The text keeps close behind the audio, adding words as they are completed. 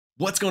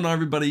What's going on,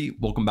 everybody?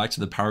 Welcome back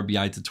to the Power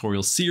BI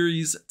tutorial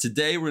series.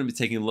 Today, we're going to be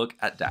taking a look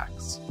at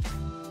DAX.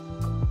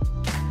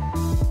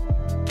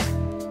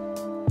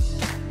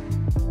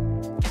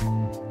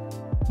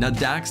 Now,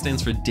 DAX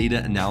stands for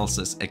Data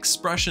Analysis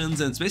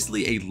Expressions, and it's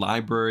basically a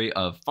library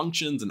of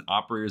functions and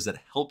operators that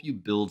help you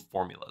build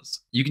formulas.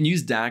 You can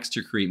use DAX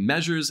to create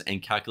measures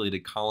and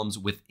calculated columns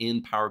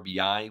within Power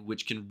BI,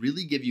 which can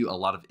really give you a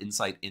lot of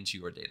insight into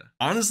your data.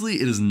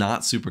 Honestly, it is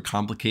not super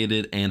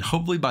complicated, and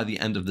hopefully by the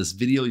end of this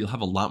video, you'll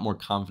have a lot more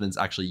confidence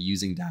actually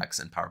using DAX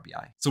and Power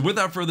BI. So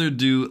without further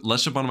ado,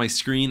 let's jump onto my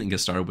screen and get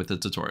started with the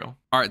tutorial.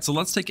 All right, so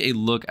let's take a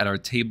look at our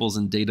tables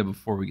and data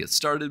before we get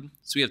started.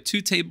 So we have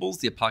two tables,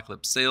 the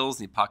Apocalypse Sales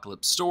and the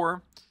Apocalypse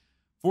Store.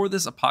 For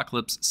this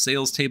Apocalypse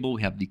Sales table,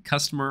 we have the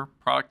customer,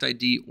 product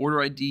ID, order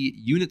ID,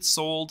 units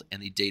sold,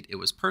 and the date it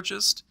was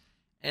purchased.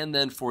 And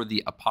then for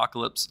the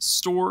Apocalypse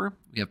Store,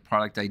 we have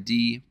product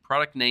ID,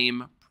 product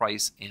name,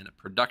 price, and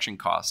production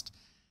cost.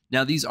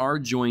 Now these are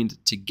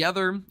joined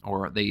together,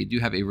 or they do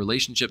have a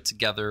relationship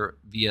together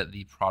via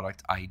the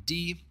product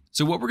ID.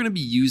 So what we're going to be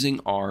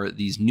using are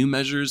these new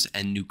measures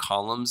and new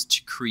columns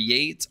to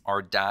create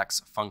our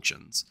DAX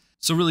functions.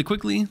 So really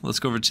quickly, let's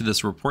go over to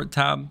this report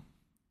tab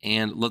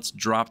and let's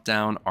drop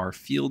down our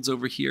fields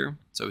over here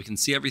so we can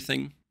see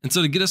everything. And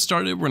so to get us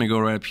started, we're going to go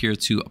right up here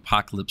to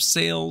Apocalypse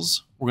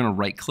Sales. We're going to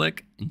right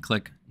click and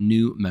click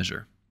New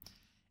Measure.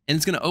 And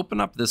it's going to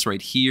open up this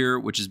right here,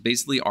 which is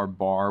basically our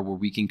bar where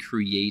we can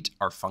create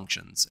our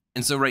functions.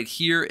 And so right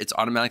here, it's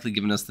automatically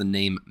giving us the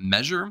name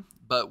measure,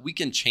 but we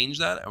can change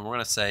that and we're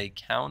going to say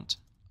count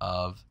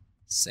of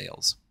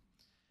sales.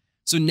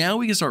 So now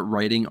we can start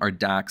writing our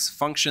DAX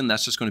function.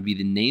 That's just going to be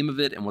the name of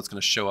it and what's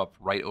going to show up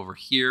right over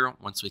here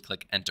once we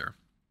click enter.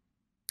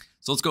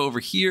 So let's go over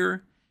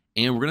here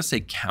and we're going to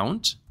say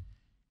count.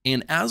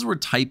 And as we're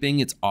typing,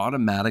 it's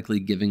automatically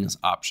giving us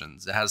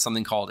options. It has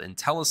something called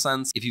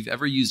IntelliSense. If you've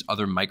ever used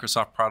other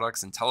Microsoft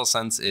products,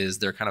 IntelliSense is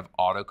their kind of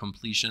auto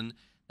completion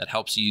that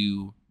helps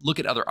you look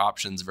at other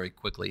options very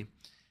quickly.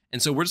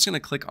 And so we're just going to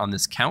click on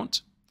this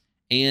count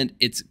and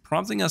it's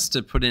prompting us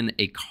to put in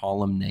a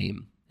column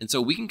name. And so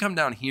we can come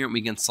down here and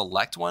we can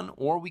select one,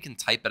 or we can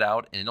type it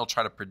out and it'll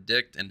try to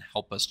predict and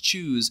help us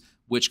choose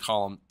which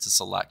column to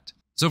select.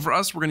 So for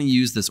us, we're going to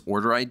use this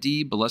order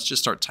ID, but let's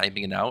just start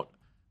typing it out.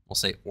 We'll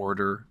say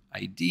order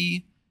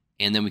ID,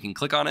 and then we can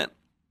click on it.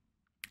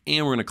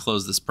 And we're going to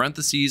close this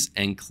parentheses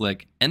and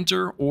click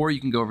enter, or you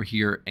can go over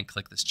here and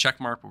click this check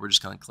mark, but we're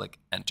just going to click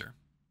enter.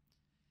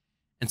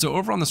 And so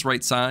over on this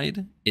right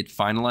side, it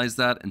finalized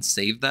that and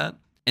saved that.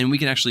 And we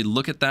can actually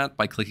look at that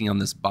by clicking on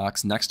this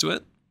box next to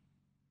it.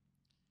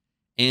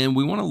 And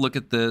we want to look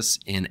at this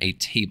in a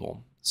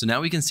table. So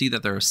now we can see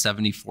that there are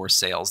 74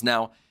 sales.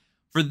 Now,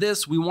 for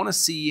this, we want to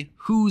see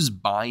who's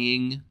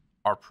buying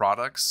our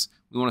products.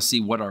 We want to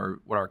see what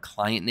our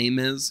client name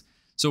is.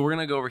 So we're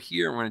going to go over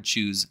here and we're going to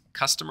choose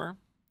customer.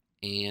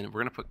 And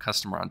we're going to put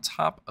customer on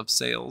top of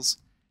sales.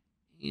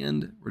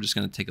 And we're just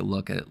going to take a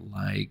look at it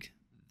like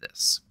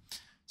this.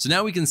 So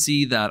now we can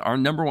see that our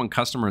number one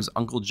customer is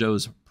Uncle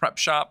Joe's Prep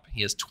Shop.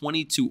 He has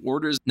 22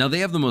 orders. Now they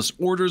have the most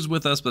orders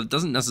with us, but it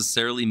doesn't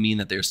necessarily mean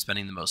that they're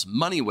spending the most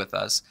money with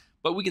us,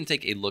 but we can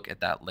take a look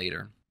at that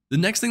later. The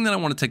next thing that I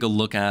want to take a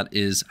look at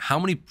is how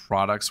many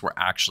products we're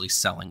actually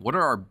selling. What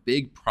are our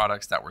big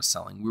products that we're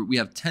selling? We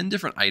have 10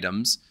 different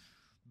items,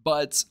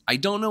 but I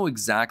don't know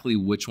exactly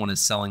which one is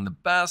selling the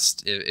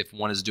best, if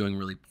one is doing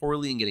really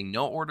poorly and getting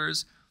no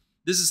orders.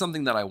 This is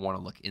something that I want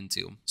to look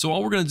into. So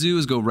all we're going to do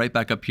is go right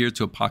back up here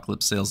to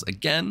Apocalypse Sales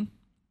again,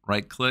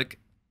 right click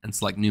and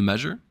select new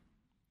measure.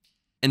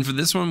 And for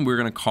this one, we're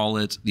going to call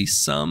it the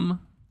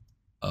sum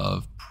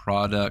of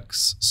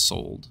products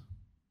sold.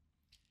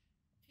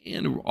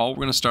 And all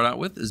we're going to start out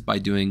with is by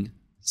doing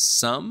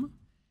sum.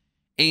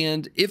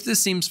 And if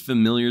this seems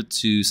familiar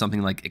to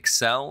something like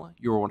Excel,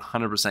 you're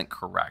 100%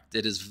 correct.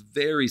 It is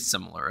very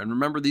similar. And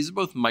remember, these are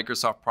both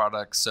Microsoft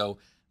products, so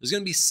there's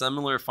going to be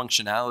similar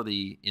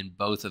functionality in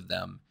both of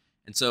them.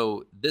 And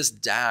so this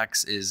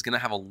DAX is going to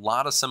have a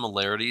lot of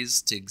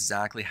similarities to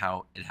exactly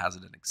how it has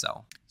it in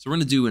Excel. So we're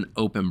going to do an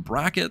open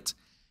bracket.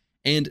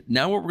 And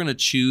now what we're going to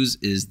choose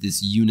is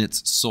this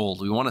units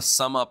sold. We want to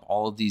sum up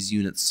all of these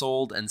units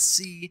sold and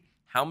see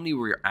how many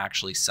we're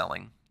actually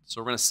selling.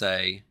 So we're going to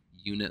say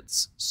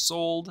units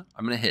sold.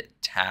 I'm going to hit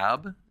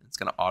tab. It's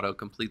going to auto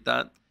complete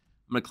that.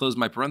 I'm going to close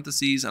my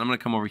parentheses and I'm going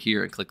to come over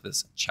here and click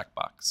this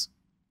checkbox.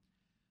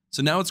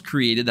 So now it's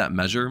created that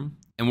measure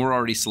and we're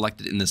already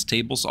selected in this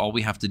table. So all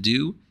we have to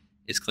do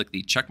is click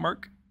the check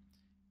mark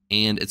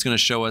and it's going to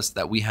show us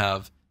that we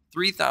have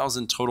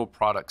 3,000 total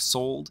products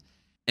sold.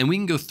 And we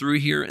can go through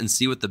here and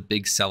see what the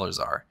big sellers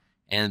are.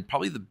 And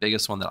probably the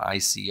biggest one that I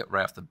see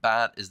right off the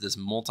bat is this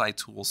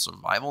multi-tool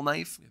survival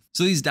knife.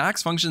 So these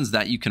DAX functions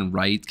that you can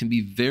write can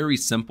be very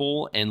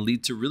simple and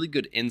lead to really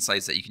good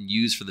insights that you can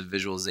use for the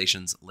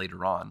visualizations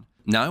later on.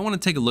 Now I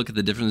want to take a look at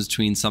the difference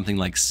between something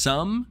like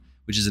sum,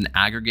 which is an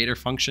aggregator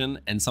function,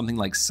 and something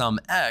like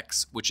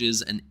sumx, which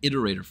is an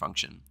iterator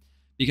function.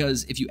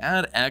 Because if you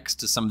add X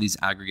to some of these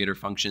aggregator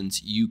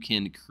functions, you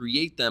can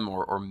create them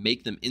or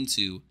make them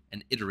into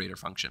an iterator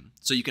function.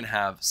 So you can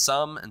have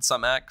sum and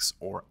sum X,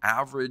 or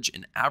average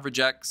and average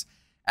X.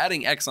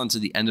 Adding X onto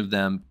the end of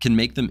them can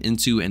make them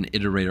into an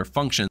iterator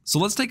function. So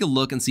let's take a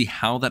look and see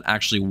how that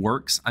actually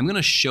works. I'm going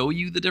to show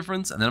you the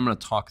difference, and then I'm going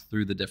to talk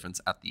through the difference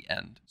at the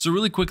end. So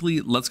really quickly,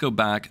 let's go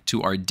back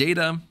to our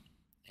data.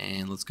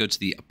 And let's go to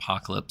the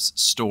Apocalypse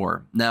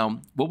store.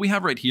 Now, what we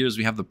have right here is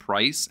we have the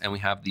price and we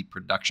have the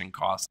production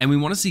cost. And we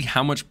want to see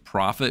how much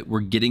profit we're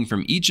getting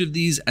from each of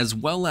these, as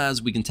well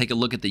as we can take a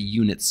look at the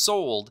units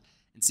sold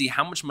and see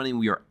how much money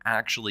we are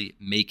actually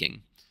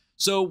making.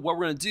 So what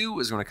we're going to do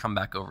is we're going to come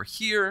back over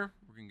here.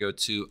 We're going to go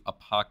to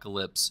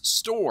Apocalypse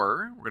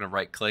store. We're going to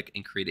right click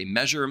and create a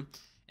measure.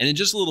 And in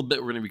just a little bit,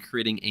 we're going to be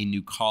creating a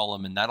new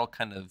column, and that'll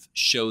kind of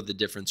show the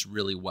difference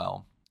really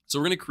well. So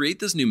we're going to create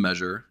this new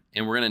measure,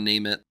 and we're going to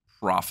name it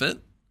profit.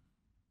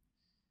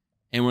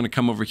 And we're going to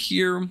come over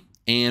here,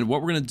 and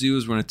what we're going to do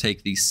is we're going to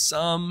take the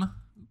sum.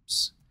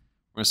 Oops.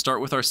 We're going to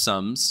start with our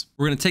sums.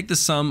 We're going to take the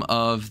sum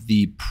of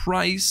the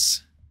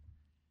price,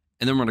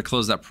 and then we're going to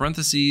close that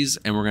parentheses,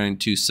 and we're going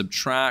to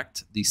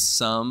subtract the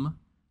sum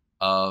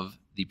of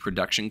the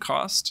production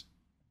cost.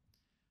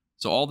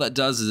 So all that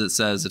does is it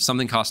says if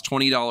something costs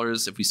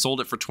 $20, if we sold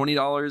it for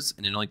 $20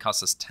 and it only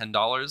costs us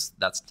 $10,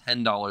 that's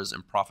 $10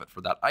 in profit for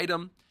that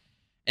item.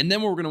 And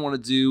then what we're going to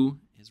want to do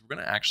is we're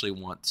going to actually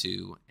want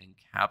to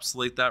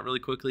encapsulate that really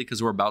quickly,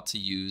 because we're about to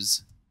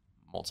use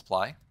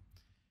multiply.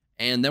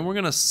 And then we're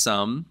going to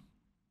sum,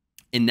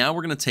 and now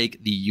we're going to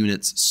take the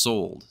units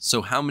sold.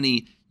 So how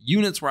many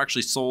units were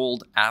actually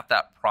sold at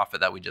that profit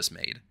that we just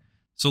made.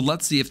 So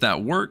let's see if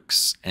that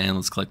works, and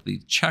let's click the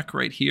check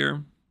right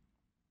here.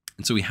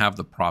 And so we have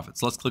the profit.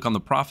 So let's click on the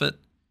profit.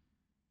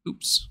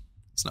 Oops,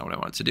 that's not what I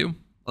wanted to do.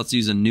 Let's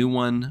use a new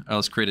one.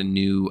 Let's create a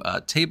new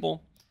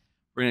table.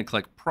 We're going to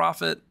click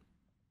profit.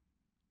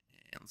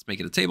 And let's make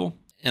it a table.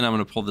 And I'm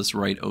going to pull this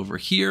right over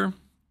here.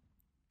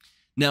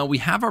 Now we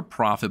have our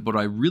profit, but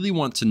what I really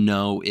want to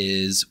know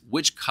is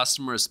which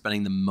customer is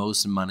spending the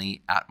most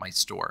money at my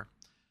store.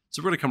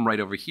 So we're going to come right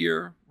over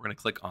here. We're going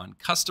to click on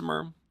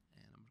customer,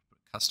 and I'm going to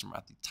put customer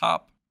at the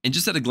top. And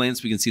just at a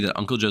glance, we can see that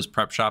Uncle Joe's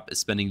Prep Shop is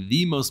spending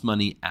the most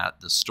money at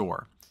the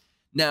store.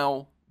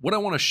 Now, what I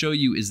want to show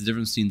you is the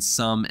difference between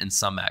sum and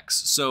sum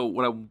X. So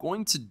what I'm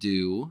going to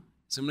do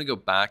is I'm going to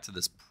go back to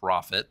this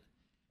profit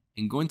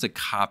and going to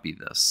copy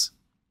this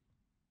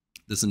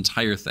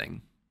entire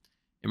thing.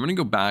 And we're going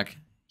to go back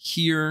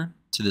here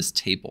to this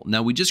table.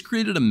 Now we just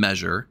created a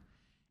measure,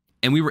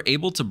 and we were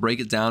able to break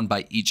it down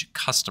by each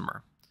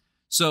customer.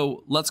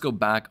 So let's go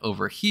back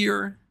over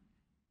here.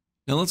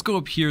 Now let's go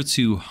up here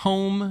to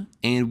home,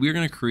 and we're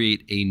going to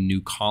create a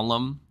new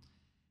column,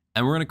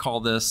 and we're going to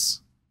call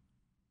this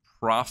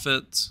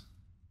profit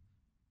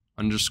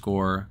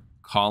underscore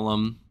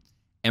column.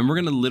 And we're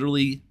going to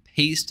literally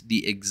paste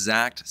the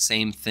exact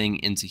same thing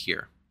into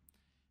here.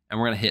 And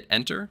we're going to hit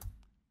enter.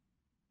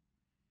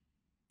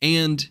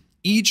 And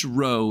each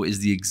row is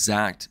the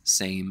exact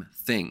same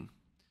thing.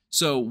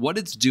 So what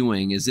it's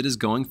doing is it is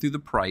going through the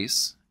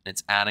price, and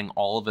it's adding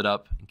all of it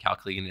up and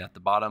calculating it at the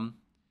bottom.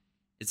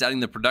 It's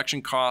adding the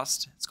production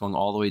cost. It's going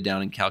all the way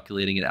down and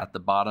calculating it at the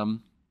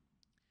bottom.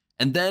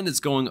 And then it's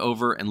going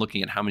over and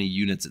looking at how many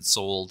units it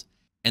sold.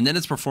 And then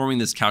it's performing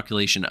this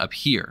calculation up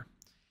here.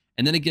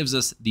 And then it gives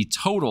us the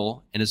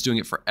total, and it's doing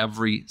it for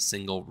every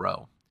single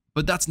row.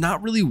 But that's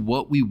not really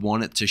what we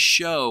want it to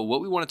show. What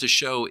we want it to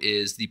show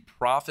is the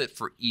profit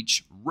for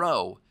each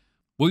row.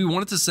 What we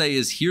want it to say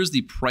is here's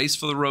the price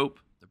for the rope,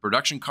 the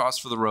production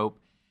cost for the rope,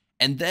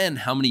 and then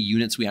how many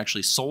units we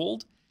actually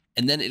sold.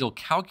 And then it'll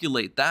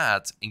calculate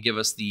that and give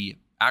us the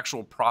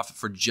actual profit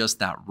for just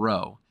that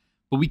row.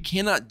 But we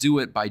cannot do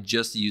it by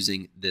just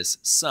using this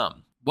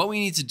sum. What we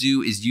need to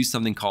do is use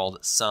something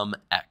called sum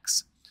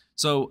X.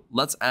 So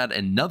let's add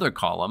another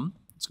column.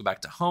 Let's go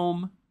back to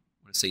home.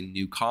 I'm going to say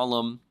new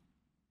column.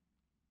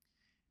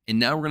 And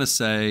now we're going to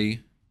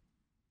say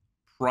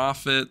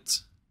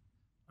profit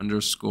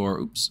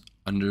underscore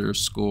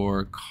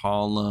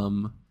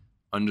column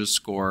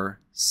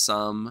underscore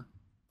sum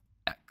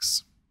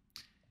X.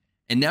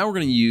 And now we're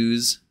going to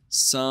use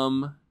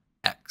sum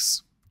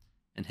X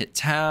and hit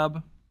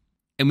tab.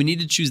 And we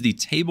need to choose the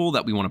table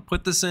that we want to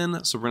put this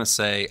in. So we're going to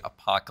say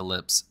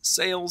Apocalypse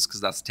Sales,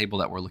 because that's the table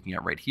that we're looking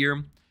at right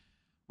here.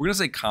 We're going to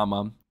say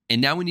comma.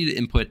 And now we need to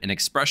input an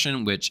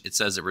expression, which it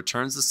says it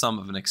returns the sum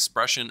of an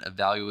expression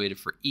evaluated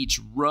for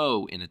each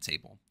row in a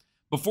table.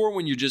 Before,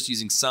 when you're just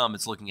using sum,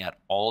 it's looking at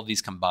all of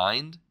these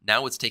combined.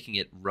 Now it's taking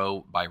it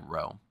row by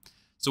row.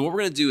 So what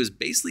we're going to do is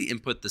basically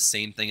input the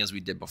same thing as we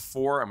did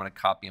before. I'm going to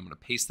copy, I'm going to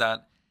paste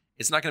that.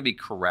 It's not going to be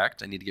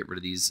correct. I need to get rid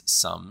of these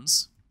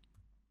sums.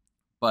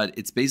 But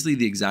it's basically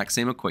the exact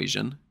same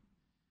equation.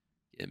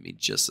 Give me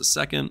just a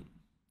second.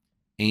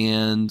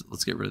 And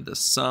let's get rid of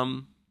this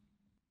sum.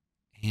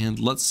 And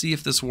let's see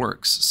if this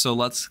works. So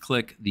let's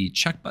click the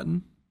check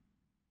button.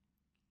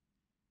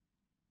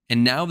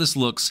 And now this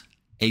looks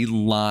a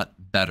lot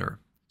better.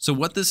 So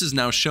what this is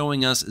now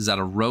showing us is at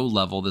a row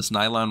level, this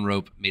nylon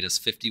rope made us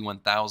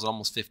 $51,000,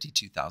 almost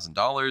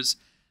 $52,000.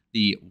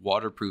 The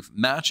waterproof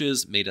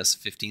matches made us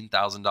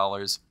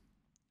 $15,000.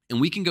 And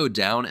we can go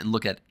down and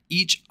look at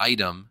each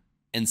item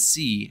and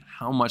see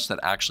how much that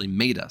actually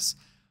made us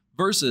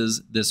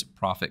versus this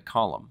profit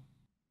column.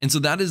 And so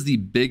that is the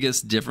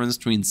biggest difference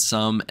between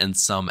sum and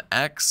sum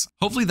X.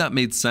 Hopefully that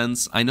made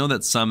sense. I know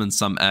that sum and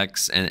sum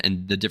X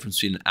and the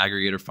difference between an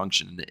aggregator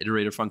function and an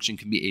iterator function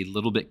can be a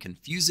little bit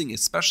confusing,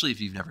 especially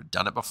if you've never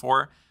done it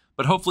before.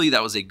 But hopefully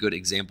that was a good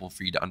example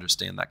for you to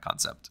understand that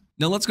concept.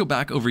 Now let's go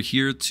back over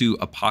here to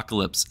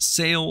Apocalypse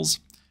Sales.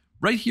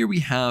 Right here we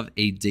have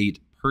a date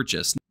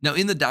purchase. Now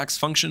in the DAX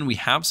function, we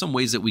have some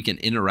ways that we can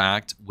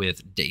interact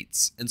with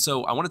dates. And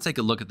so I want to take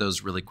a look at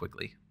those really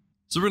quickly.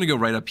 So we're going to go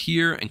right up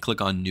here and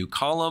click on New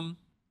Column.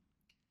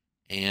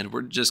 And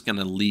we're just going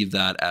to leave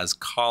that as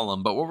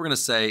column. But what we're going to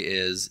say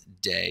is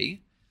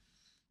day.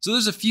 So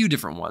there's a few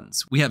different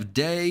ones. We have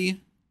day,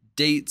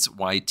 dates,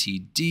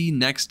 YTD,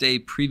 next day,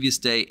 previous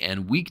day,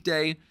 and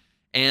weekday.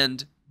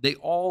 And they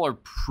all are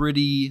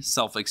pretty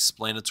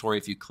self-explanatory.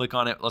 If you click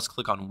on it, let's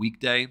click on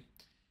weekday.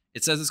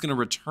 It says it's going to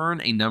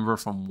return a number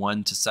from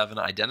 1 to 7,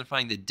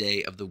 identifying the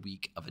day of the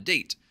week of a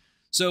date.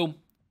 So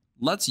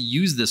let's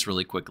use this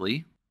really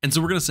quickly. And so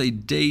we're going to say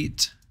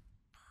date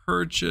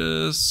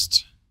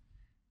purchased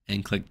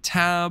and click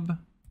tab,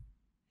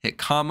 hit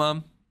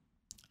comma.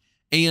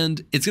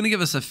 And it's going to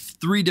give us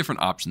 3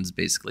 different options,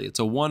 basically. It's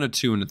a 1, a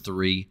 2, and a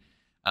 3.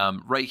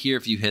 Right here,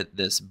 if you hit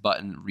this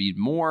button, read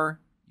more,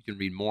 you can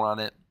read more on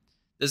it.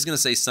 This is going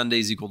to say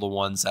Sundays equal to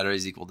 1,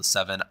 Saturdays equal to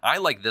 7. I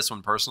like this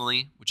one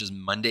personally, which is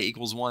Monday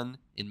equals 1.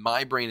 In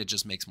my brain, it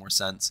just makes more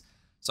sense.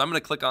 So I'm going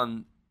to click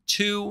on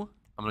 2.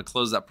 I'm going to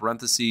close that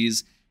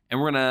parentheses. And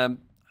we're going to,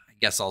 I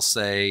guess I'll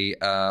say,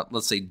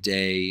 let's say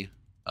day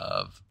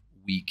of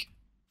week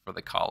for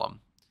the column.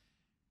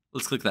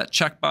 Let's click that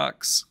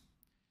checkbox.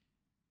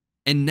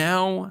 And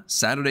now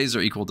Saturdays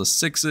are equal to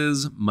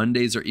 6s,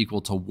 Mondays are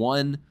equal to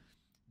 1.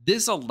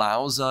 This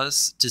allows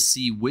us to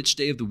see which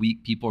day of the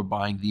week people are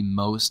buying the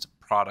most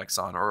products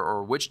on,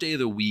 or which day of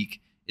the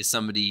week is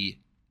somebody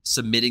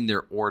submitting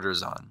their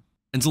orders on.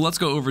 And so let's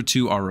go over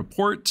to our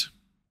report.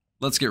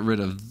 Let's get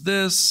rid of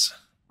this.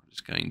 We're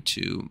just going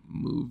to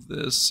move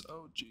this.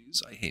 Oh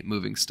geez, I hate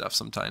moving stuff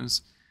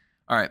sometimes.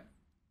 All right,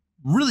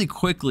 really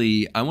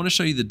quickly, I want to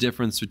show you the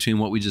difference between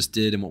what we just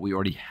did and what we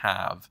already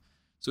have.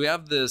 So we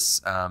have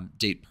this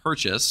date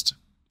purchased,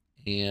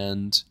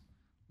 and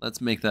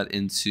let's make that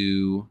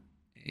into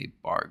a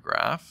bar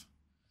graph.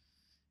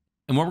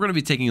 And what we're going to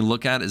be taking a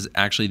look at is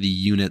actually the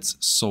units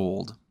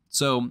sold.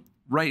 So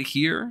right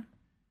here,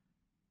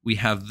 we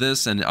have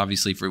this, and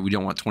obviously we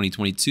don't want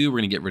 2022, we're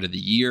going to get rid of the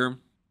year.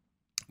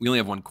 We only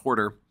have 1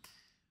 quarter.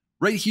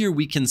 Right here,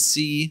 we can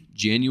see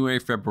January,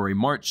 February,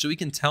 March. So we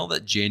can tell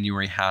that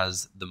January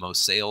has the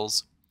most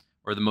sales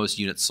or the most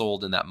units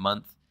sold in that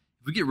month.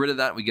 If we get rid of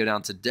that and we go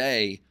down to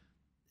day,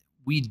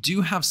 we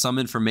do have some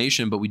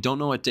information, but we don't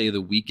know what day of the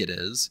week it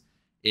is.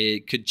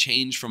 It could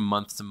change from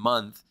month to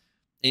month.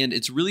 And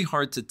it's really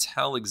hard to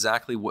tell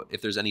exactly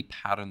if there's any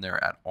pattern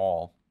there at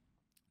all.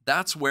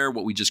 That's where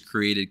what we just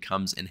created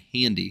comes in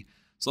handy.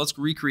 So let's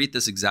recreate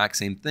this exact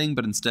same thing,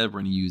 but instead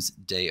we're going to use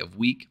day of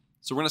week.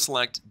 So we're going to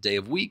select day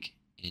of week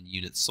and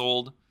units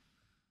sold.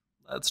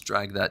 Let's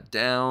drag that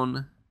down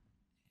and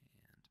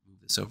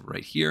move this over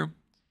right here.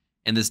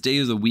 And this day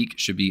of the week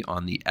should be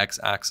on the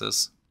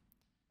x-axis.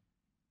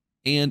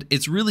 And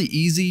it's really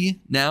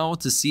easy now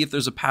to see if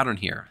there's a pattern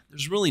here.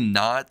 There's really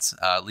not,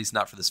 at least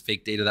not for this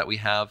fake data that we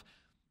have.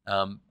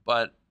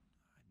 But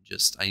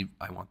I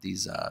want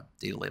these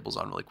data labels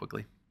on really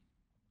quickly.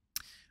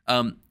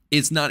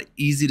 It's not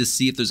easy to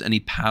see if there's any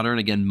pattern.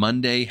 Again,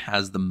 Monday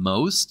has the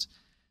most.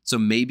 So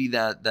maybe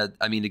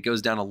it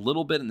goes down a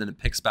little bit and then it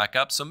picks back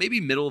up. So maybe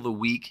middle of the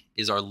week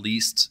is our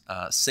least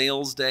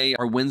sales day.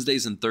 Our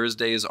Wednesdays and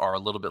Thursdays are a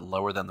little bit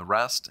lower than the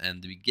rest.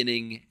 And the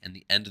beginning and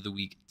the end of the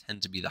week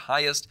tend to be the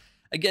highest.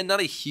 Again, not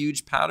a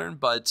huge pattern,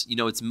 but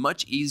it's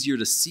much easier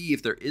to see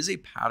if there is a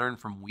pattern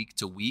from week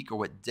to week or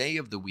what day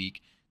of the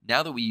week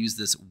now that we use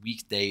this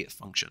weekday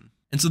function.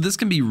 And so this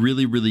can be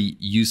really, really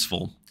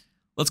useful.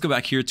 Let's go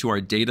back here to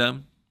our data.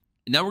 And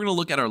now we're going to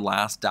look at our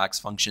last DAX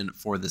function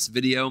for this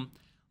video.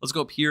 Let's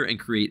go up here and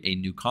create a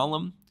new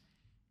column.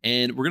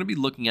 And we're going to be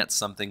looking at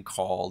something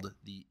called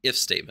the if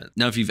statement.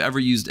 Now, if you've ever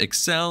used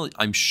Excel,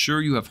 I'm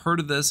sure you have heard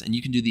of this, and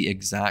you can do the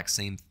exact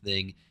same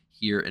thing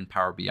here in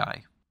Power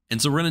BI. And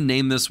so we're going to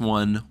name this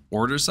one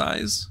order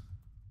size,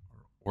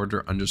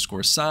 order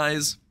underscore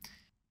size.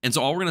 And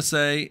so all we're going to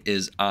say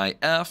is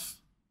IF.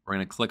 We're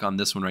going to click on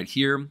this one right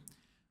here.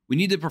 We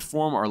need to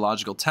perform our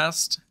logical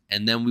test.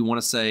 And then we want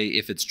to say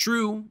if it's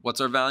true, what's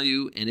our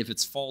value? And if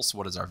it's false,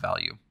 what is our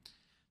value?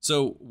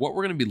 So what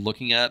we're going to be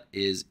looking at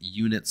is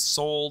units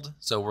sold.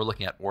 So we're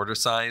looking at order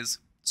size.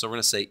 So we're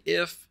going to say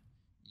if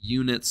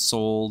units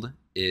sold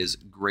is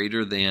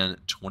greater than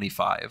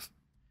 25,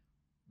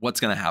 what's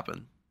going to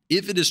happen?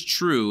 If it is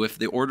true, if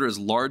the order is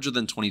larger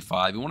than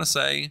 25, we want to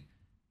say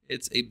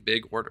it's a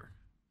big order.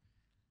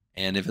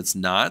 And if it's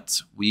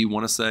not, we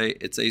want to say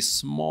it's a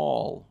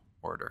small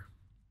order.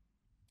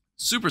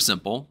 Super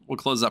simple. We'll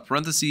close that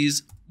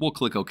parentheses. We'll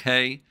click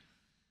OK.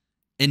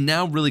 And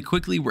now really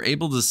quickly, we're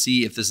able to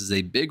see if this is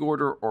a big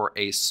order or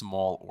a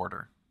small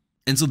order.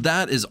 And so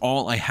that is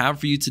all I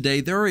have for you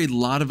today. There are a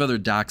lot of other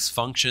DAX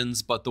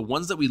functions, but the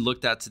ones that we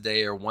looked at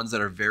today are ones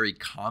that are very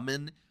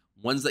common,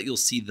 ones that you'll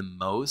see the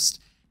most.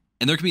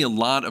 And there can be a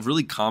lot of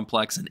really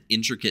complex and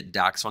intricate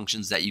DAX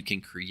functions that you can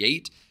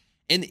create.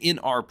 And in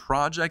our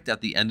project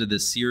at the end of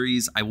this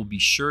series, I will be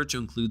sure to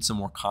include some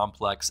more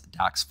complex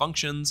DAX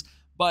functions,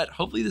 but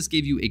hopefully this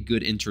gave you a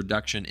good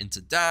introduction into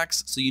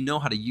DAX so you know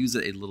how to use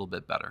it a little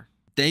bit better.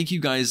 Thank you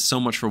guys so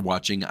much for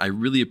watching. I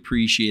really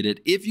appreciate it.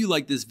 If you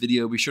like this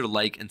video, be sure to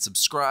like and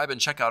subscribe and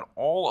check out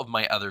all of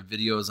my other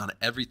videos on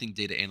everything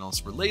data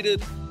analyst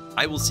related.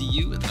 I will see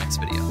you in the next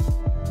video.